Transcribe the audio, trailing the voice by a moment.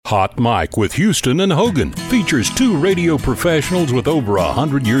Hot Mic with Houston and Hogan features two radio professionals with over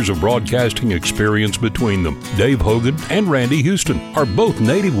 100 years of broadcasting experience between them. Dave Hogan and Randy Houston are both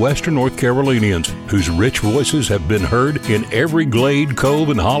native Western North Carolinians whose rich voices have been heard in every glade, cove,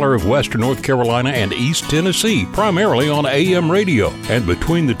 and holler of Western North Carolina and East Tennessee, primarily on AM radio. And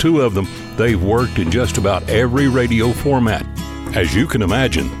between the two of them, they've worked in just about every radio format. As you can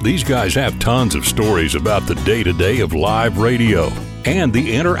imagine, these guys have tons of stories about the day-to-day of live radio and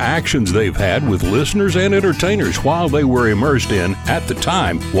the interactions they've had with listeners and entertainers while they were immersed in, at the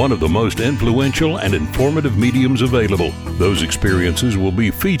time, one of the most influential and informative mediums available. Those experiences will be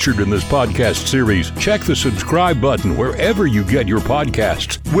featured in this podcast series. Check the subscribe button wherever you get your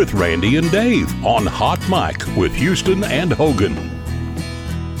podcasts with Randy and Dave on Hot Mic with Houston and Hogan.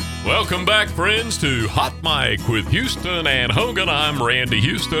 Welcome back, friends, to Hot Mic with Houston and Hogan. I'm Randy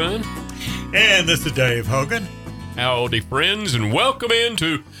Houston. And this is Dave Hogan. Howdy, friends, and welcome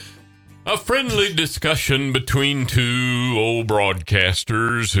into a friendly discussion between two old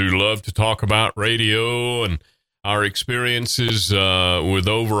broadcasters who love to talk about radio and our experiences with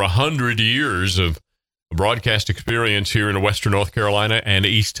over 100 years of broadcast experience here in Western North Carolina and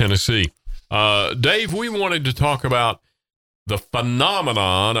East Tennessee. Dave, we wanted to talk about the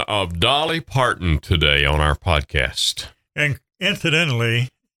phenomenon of Dolly Parton today on our podcast. And coincidentally,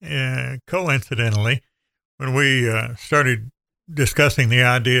 when we started discussing the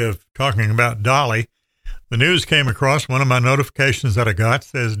idea of talking about Dolly, the news came across. One of my notifications that I got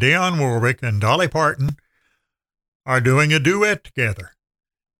says Dionne Warwick and Dolly Parton are doing a duet together.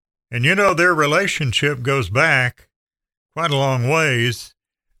 And you know, their relationship goes back quite a long ways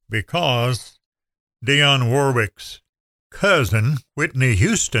because Dionne Warwick's cousin, Whitney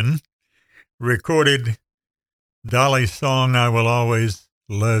Houston, recorded Dolly's song, I Will Always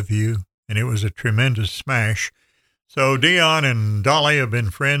Love You, and it was a tremendous smash. So Dionne and Dolly have been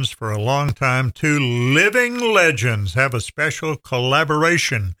friends for a long time. Two living legends have a special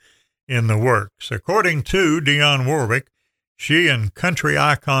collaboration in the works. According to Dionne Warwick, she and country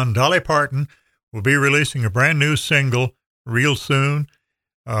icon Dolly Parton will be releasing a brand new single real soon.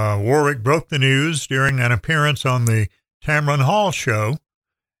 Warwick broke the news during an appearance on the Tamron Hall show.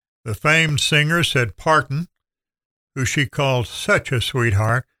 The famed singer said Parton, who she called such a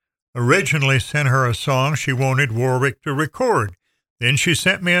sweetheart, originally sent her a song she wanted Warwick to record. Then she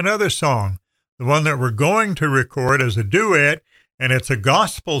sent me another song, the one that we're going to record as a duet, and it's a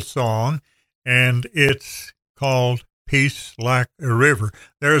gospel song, and it's called Peace Like a River.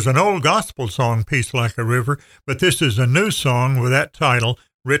 There's an old gospel song, Peace Like a River, but this is a new song with that title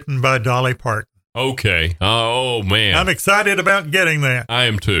written by Dolly Parton. Okay. Oh, man. I'm excited about getting that. I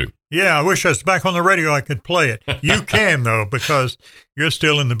am too. Yeah, I wish I was back on the radio. I could play it. You can, though, because you're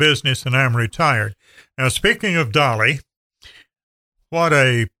still in the business and I'm retired. Now, speaking of Dolly, what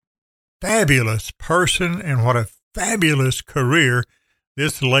a fabulous person and what a fabulous career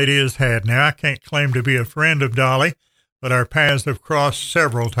this lady has had. Now, I can't claim to be a friend of Dolly, but our paths have crossed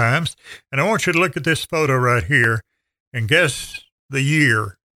several times. And I want you to look at this photo right here and guess the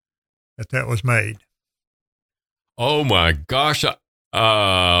year that was made. Oh, my gosh. Let's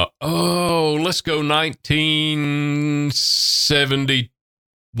go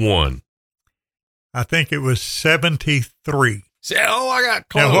 1971. I think it was 73. I got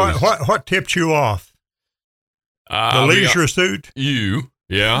close. Now, what tipped you off? The leisure suit?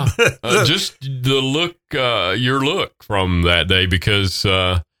 Yeah. Just the look, your look from that day, because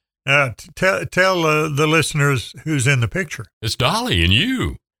tell the listeners who's in the picture. It's Dolly and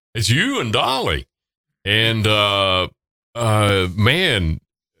you. It's you and Dolly. And man,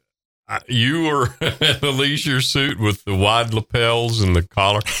 you were in a leisure suit with the wide lapels and the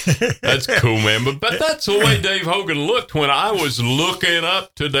collar. That's cool, man. But that's the way Dave Hogan looked when I was looking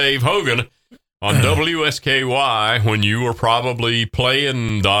up to Dave Hogan on WSKY when you were probably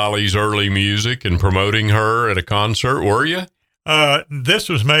playing Dolly's early music and promoting her at a concert, were you? This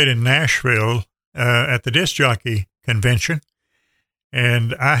was made in Nashville at the Disc Jockey Convention.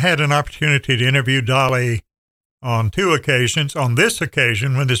 And I had an opportunity to interview Dolly on two occasions. On this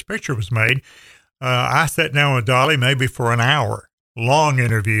occasion, when this picture was made, I sat down with Dolly maybe for an hour, long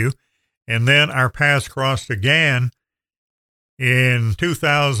interview, and then our paths crossed again in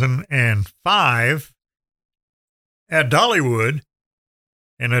 2005 at Dollywood,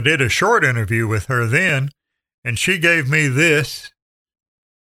 and I did a short interview with her then, and she gave me this.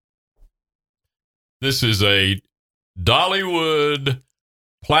 This is a Dollywood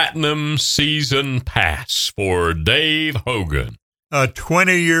Platinum Season Pass for Dave Hogan. A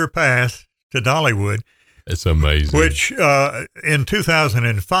 20-year pass to Dollywood. It's amazing. Which in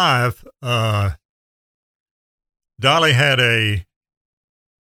 2005, Dolly had a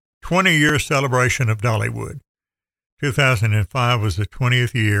 20-year celebration of Dollywood. 2005 was the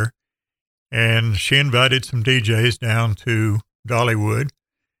 20th year, and she invited some DJs down to Dollywood,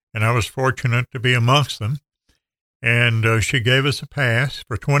 and I was fortunate to be amongst them. And she gave us a pass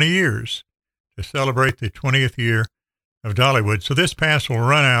for 20 years to celebrate the 20th year of Dollywood. So this pass will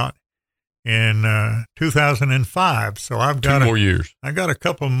run out in 2005. So I've got 2 more years. I got a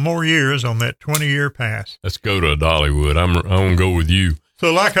couple more years on that 20-year pass. Let's go to Dollywood. I'm going to go with you.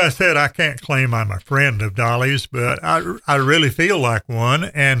 So like I said, I can't claim I'm a friend of Dolly's, but I really feel like one,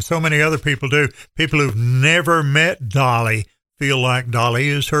 and so many other people do. People who've never met Dolly feel like Dolly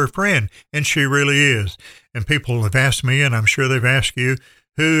is her friend, and she really is. And people have asked me, and I'm sure they've asked you,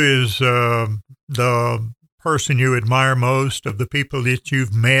 who is the person you admire most of the people that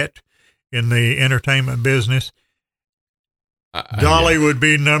you've met in the entertainment business? Dolly would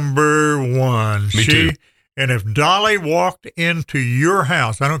be number one. Me too. And if Dolly walked into your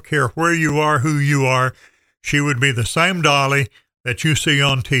house, I don't care where you are, who you are, she would be the same Dolly that you see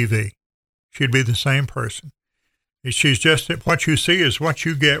on TV. She'd be the same person. She's just, what you see is what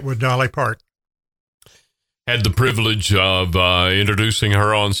you get with Dolly Parton. Had the privilege of introducing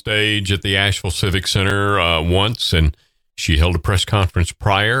her on stage at the Asheville Civic Center once, and she held a press conference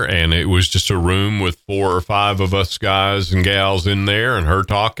prior, and it was just a room with 4 or 5 of us guys and gals in there, and her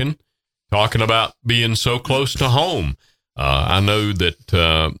talking about being so close to home. I know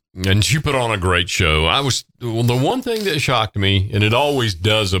that, and she put on a great show. The one thing that shocked me, and it always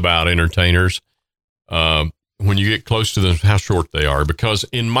does about entertainers, when you get close to them, how short they are, because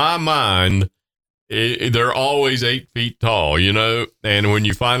in my mind, they're always 8 feet tall, and when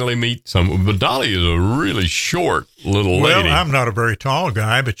you finally meet someone, but Dolly is a really short little lady. Well, I'm not a very tall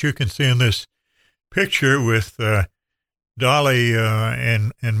guy, but you can see in this picture with Dolly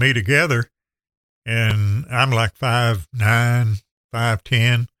and me together, and I'm like 5'9",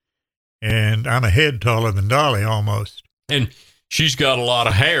 5'10", and I'm a head taller than Dolly almost. And she's got a lot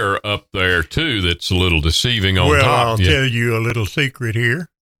of hair up there, too, that's a little deceiving on well, top. I'll tell you a little secret here.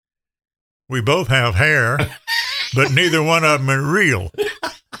 We both have hair, but neither one of them are real.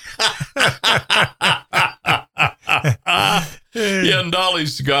 Yeah, and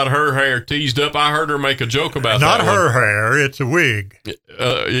Dolly's got her hair teased up. I heard her make a joke about that. Not her hair, it's a wig.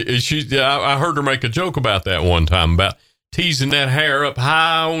 I heard her make a joke about that one time, about teasing that hair up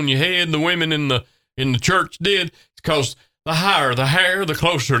high on your head. The women in the church did, because the higher the hair, the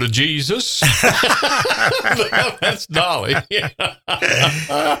closer to Jesus. That's Dolly.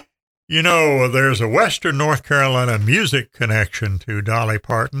 There's a Western North Carolina music connection to Dolly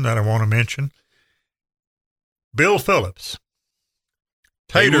Parton that I want to mention. Bill Phillips.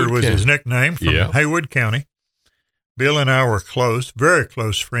 Tater was his nickname, from Haywood County. Bill and I were close, very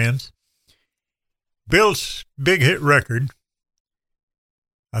close friends. Bill's big hit record,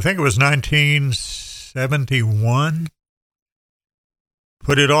 I think it was 1971.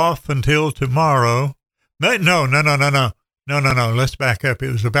 Put It Off Until Tomorrow. No. Let's back up.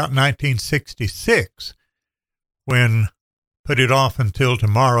 It was about 1966 when Put It Off Until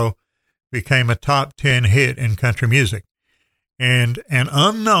Tomorrow became a top 10 hit in country music. And an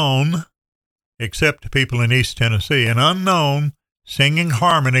unknown, except to people in East Tennessee, an unknown singing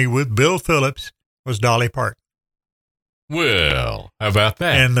harmony with Bill Phillips was Dolly Parton. Well, how about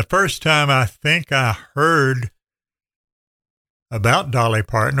that? And the first time I think I heard about Dolly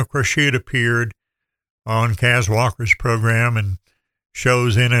Parton, of course, she had appeared on Kaz Walker's program and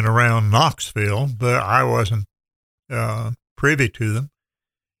shows in and around Knoxville, but I wasn't privy to them.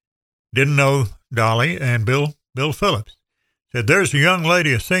 Didn't know Dolly, and Bill Phillips said, "There's a young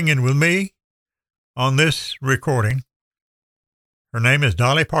lady singing with me on this recording. Her name is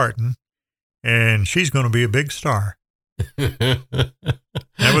Dolly Parton, and she's going to be a big star." That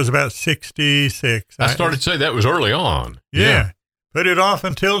was about 66. I started to say that was early on. Yeah. Put It Off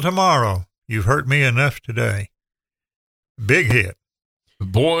Until Tomorrow. You've hurt me enough today. Big hit.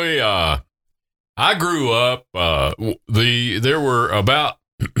 Boy, I grew up, there were about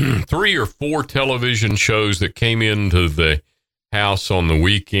 3 or 4 television shows that came into the house on the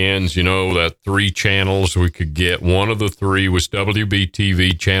weekends. That 3 channels we could get. One of the 3 was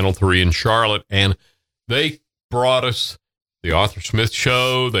WBTV, Channel 3 in Charlotte, and they brought us the Arthur Smith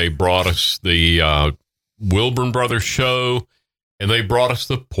Show. They brought us the Wilburn Brothers Show, and they brought us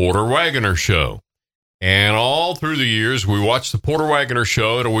the Porter Wagoner Show. And all through the years, we watched the Porter Wagoner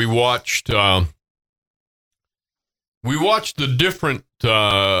Show, and we watched the different,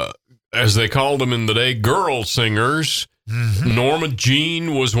 as they called them in the day, girl singers. Mm-hmm. Norma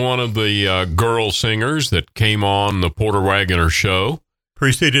Jean was one of the girl singers that came on the Porter Wagoner Show.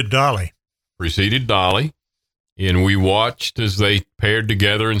 Preceded Dolly. and we watched as they paired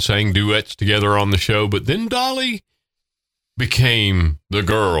together and sang duets together on the show. But then Dolly became the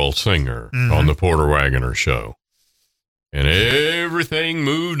girl singer on the Porter Wagoner show. And everything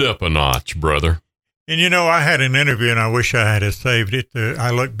moved up a notch, brother. And, you know, I had an interview, and I wish I had saved it.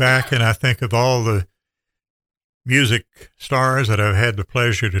 I look back, and I think of all the music stars that I've had the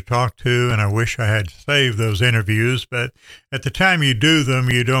pleasure to talk to, and I wish I had saved those interviews. But at the time you do them,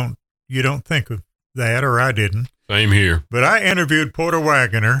 you don't think of that, or I didn't. Same here. But I interviewed Porter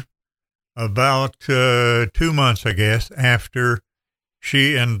Wagoner about 2 months, I guess, after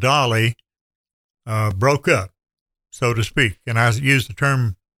she and Dolly broke up, so to speak. And I use the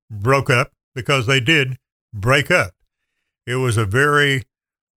term broke up because they did break up. It was a very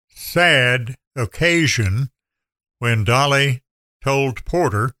sad occasion when Dolly told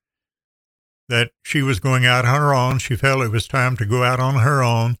Porter that she was going out on her own. She felt it was time to go out on her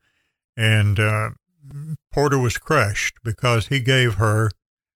own. And Porter was crushed because he gave her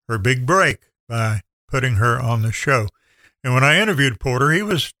big break by putting her on the show. And when I interviewed Porter, he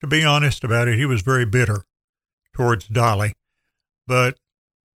was, to be honest about it, he was very bitter towards Dolly. But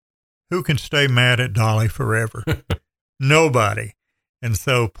who can stay mad at Dolly forever? Nobody. And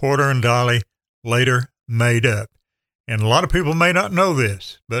so Porter and Dolly later made up. And a lot of people may not know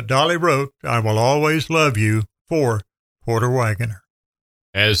this, but Dolly wrote, "I Will Always Love You" for Porter Wagoner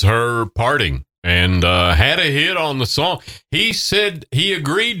as her parting, and had a hit on the song. He said he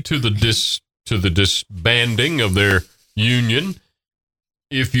agreed to the disbanding of their union.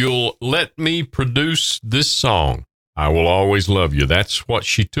 "If you'll let me produce this song, I will always love you." That's what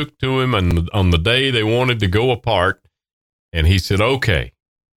she took to him, and on the day they wanted to go apart, and he said, "Okay,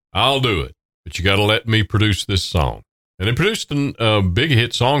 I'll do it, but you got to let me produce this song." And they produced a big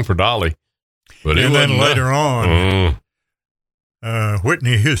hit song for Dolly. But and then later on,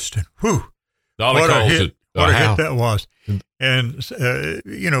 Whitney Houston. Whew. Dolly calls it what a hit that was. And,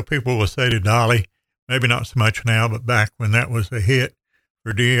 you know, people will say to Dolly, maybe not so much now, but back when that was a hit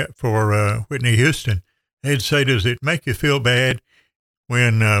for Whitney Houston, they'd say, "Does it make you feel bad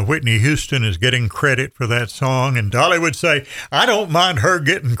when Whitney Houston is getting credit for that song?" And Dolly would say, "I don't mind her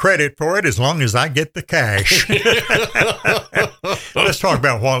getting credit for it as long as I get the cash." Let's talk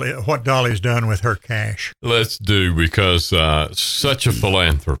about what Dolly's done with her cash. Let's do, because such a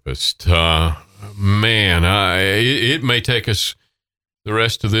philanthropist. Man, it may take us the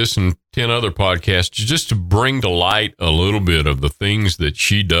rest of this and 10 other podcasts just to bring to light a little bit of the things that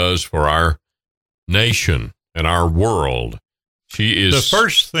she does for our nation and our world. She is the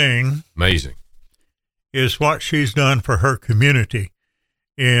first thing amazing is what she's done for her community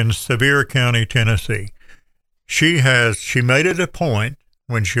in Sevier County, Tennessee. She made it a point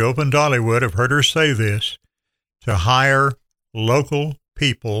when she opened Dollywood, I've heard her say this, to hire local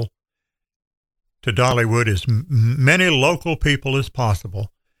people to Dollywood, as many local people as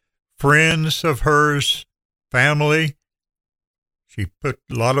possible, friends of hers, family. She put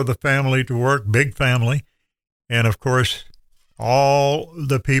a lot of the family to work, big family, and of course, all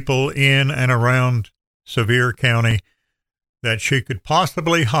the people in and around Sevier County that she could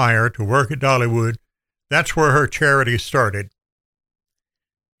possibly hire to work at Dollywood. That's where her charity started,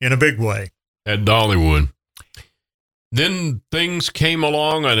 in a big way. At Dollywood. Then things came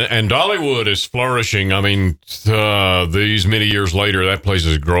along, and Dollywood is flourishing. I mean, these many years later, that place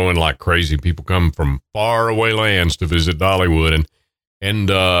is growing like crazy. People come from faraway lands to visit Dollywood. And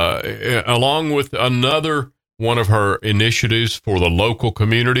along with another one of her initiatives for the local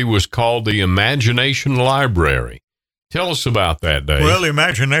community was called the Imagination Library. Tell us about that, Dave. Well, the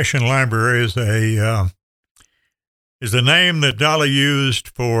Imagination Library is a name that Dolly used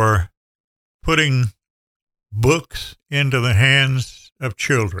for putting books into the hands of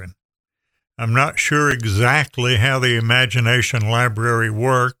children. I'm not sure exactly how the Imagination Library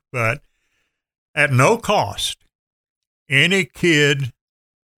worked, but at no cost, any kid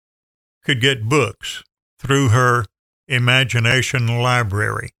could get books through her Imagination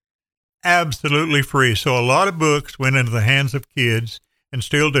Library. Absolutely free. So a lot of books went into the hands of kids, and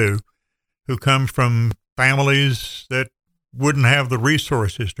still do, who come from families that wouldn't have the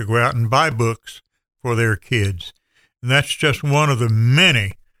resources to go out and buy books for their kids. And that's just one of the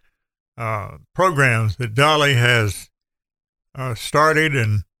many programs that Dolly has started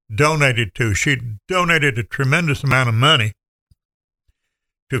and donated to. She donated a tremendous amount of money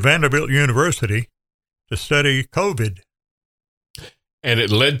to Vanderbilt University to study COVID. And it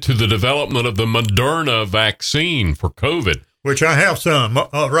led to the development of the Moderna vaccine for COVID. Which I have some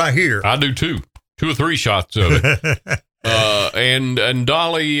right here. I do too. 2 or 3 shots of it. And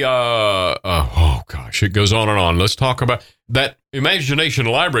Dolly, oh gosh, it goes on and on. Let's talk about that. Imagination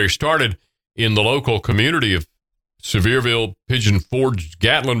Library started in the local community of Sevierville, Pigeon Forge,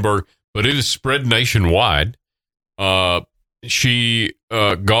 Gatlinburg, but it is spread nationwide. She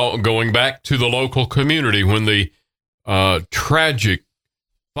going back to the local community when the tragic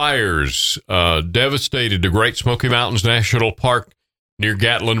fires devastated the Great Smoky Mountains National Park near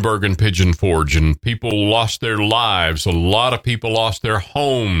Gatlinburg and Pigeon Forge, and people lost their lives. A lot of people lost their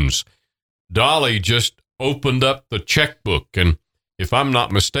homes. Dolly just opened up the checkbook, and if I'm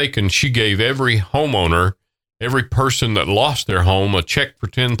not mistaken, she gave every homeowner, every person that lost their home, a check for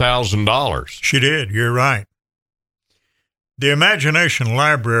 $10,000. She did. You're right. The Imagination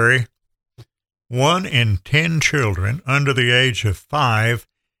Library, 1 in 10 children under the age of 5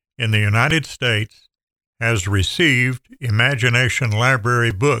 in the United States has received Imagination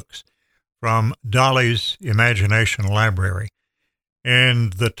Library books from Dolly's Imagination Library.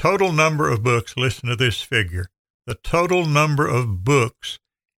 And the total number of books, listen to this figure, the total number of books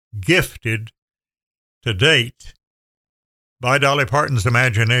gifted to date by Dolly Parton's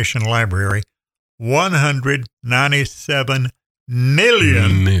Imagination Library,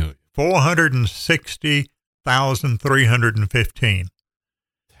 197,460,315.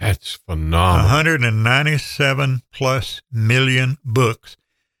 That's phenomenal. 197 plus million books.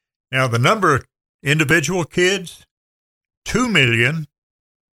 Now, the number of individual kids,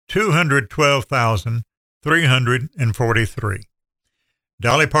 2,212,343.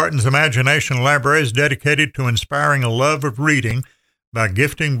 Dolly Parton's Imagination Library is dedicated to inspiring a love of reading by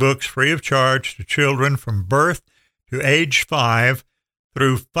gifting books free of charge to children from birth to age 5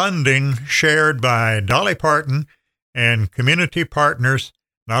 through funding shared by Dolly Parton and community partners,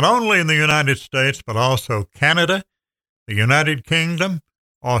 not only in the United States, but also Canada, the United Kingdom,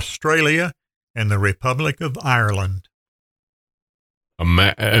 Australia, and the Republic of Ireland.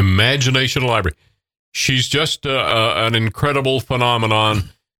 Imagination Library. She's just an incredible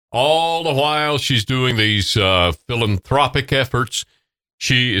phenomenon. All the while she's doing these philanthropic efforts,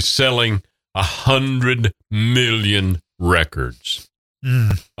 she is selling 100 million records.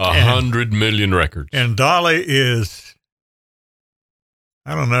 100 million records. And Dolly is,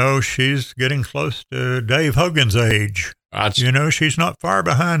 I don't know, she's getting close to Dave Hogan's age. She's not far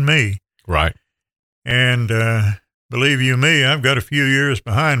behind me. Right. And believe you me, I've got a few years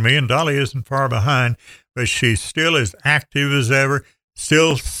behind me, and Dolly isn't far behind, but she's still as active as ever,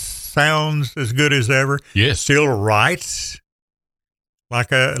 still sounds as good as ever. Yes. Still writes.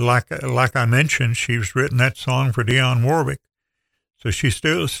 Like I mentioned, she's written that song for Dionne Warwick. So she's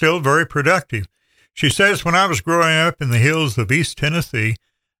still very productive. She says, when I was growing up in the hills of East Tennessee,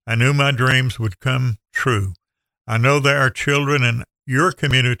 I knew my dreams would come true. I know there are children in your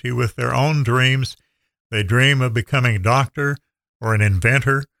community with their own dreams. They dream of becoming a doctor or an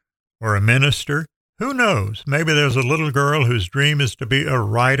inventor or a minister. Who knows? Maybe there's a little girl whose dream is to be a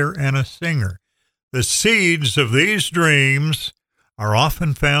writer and a singer. The seeds of these dreams are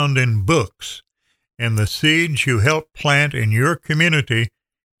often found in books, and the seeds you help plant in your community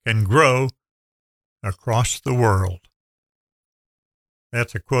can grow across the world.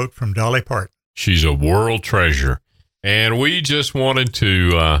 That's a quote from Dolly Parton. She's a world treasure, and we just wanted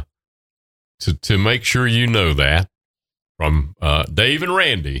to make sure you know that from Dave and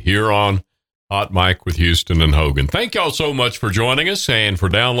Randy here on Hot Mic with Houston and Hogan. Thank y'all so much for joining us and for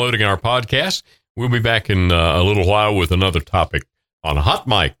downloading our podcast. We'll be back in a little while with another topic on Hot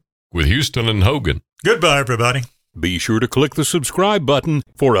Mic with Houston and Hogan. Goodbye, everybody. Be sure to click the subscribe button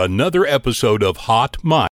for another episode of Hot Mic.